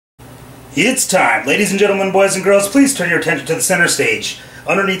It's time. Ladies and gentlemen, boys and girls, please turn your attention to the center stage.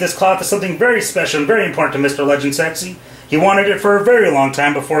 Underneath this cloth is something very special and very important to Mr. Legend Sexy. He wanted it for a very long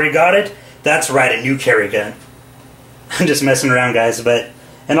time before he got it. That's right, a new carry gun. I'm just messing around, guys, but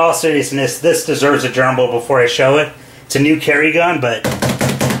in all seriousness, this deserves a jumble before I show it. It's a new carry gun, but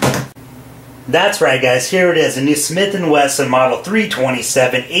that's right, guys. Here it is, a new Smith & Wesson Model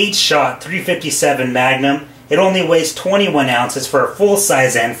 327 8-shot 357 Magnum. It only weighs 21 ounces for a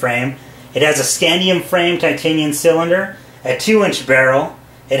full-size end frame. It has a scandium frame titanium cylinder, a 2-inch barrel.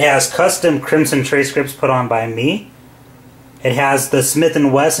 It has custom crimson trace grips put on by me. It has the Smith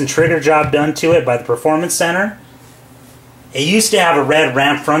 & Wesson trigger job done to it by the Performance Center. It used to have a red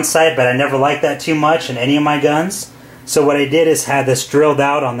ramp front sight, but I never liked that too much in any of my guns. So what I did is had this drilled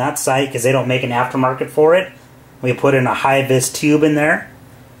out on that sight because they don't make an aftermarket for it. We put in a high-vis tube in there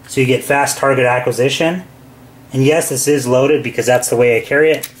so you get fast target acquisition. And yes, this is loaded because that's the way I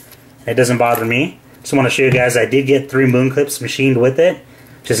carry it. It doesn't bother me. Just want to show you guys I did get 3 moon clips machined with it,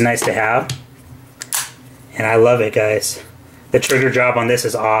 which is nice to have. And I love it, guys. The trigger job on this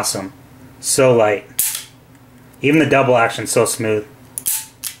is awesome. So light. Even the double action so smooth.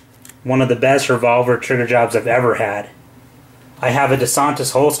 One of the best revolver trigger jobs I've ever had. I have a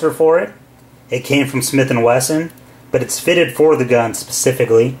DeSantis holster for it. It came from Smith & Wesson, but it's fitted for the gun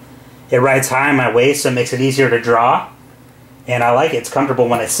specifically. It rides high on my waist, so it makes it easier to draw. And I like it. It's comfortable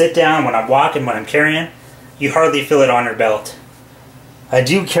when I sit down, when I'm walking, when I'm carrying. You hardly feel it on your belt. I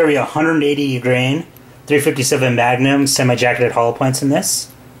do carry a 180 grain 357 Magnum semi-jacketed hollow points in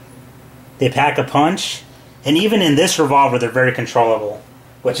this. They pack a punch. And even in this revolver, they're very controllable,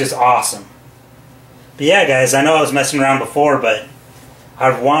 which is awesome. But yeah, guys, I know I was messing around before, but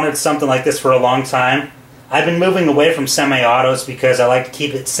I've wanted something like this for a long time. I've been moving away from semi-autos because I like to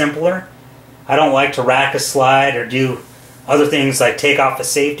keep it simpler. I don't like to rack a slide or do other things like take off a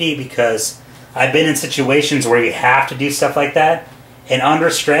safety because I've been in situations where you have to do stuff like that, and under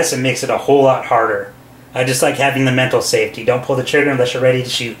stress it makes it a whole lot harder. I just like having the mental safety. Don't pull the trigger unless you're ready to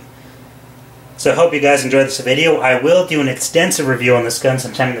shoot. So I hope you guys enjoyed this video. I will do an extensive review on this gun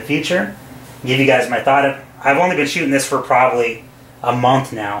sometime in the future. Give you guys my thought. I've only been shooting this for probably a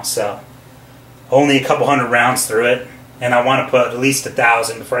month now, so only a couple hundred rounds through it. And I want to put at least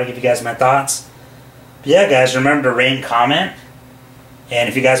 1,000 before I give you guys my thoughts. But yeah, guys, remember to rate and comment. And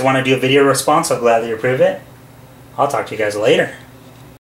if you guys want to do a video response, I'll gladly approve it. I'll talk to you guys later.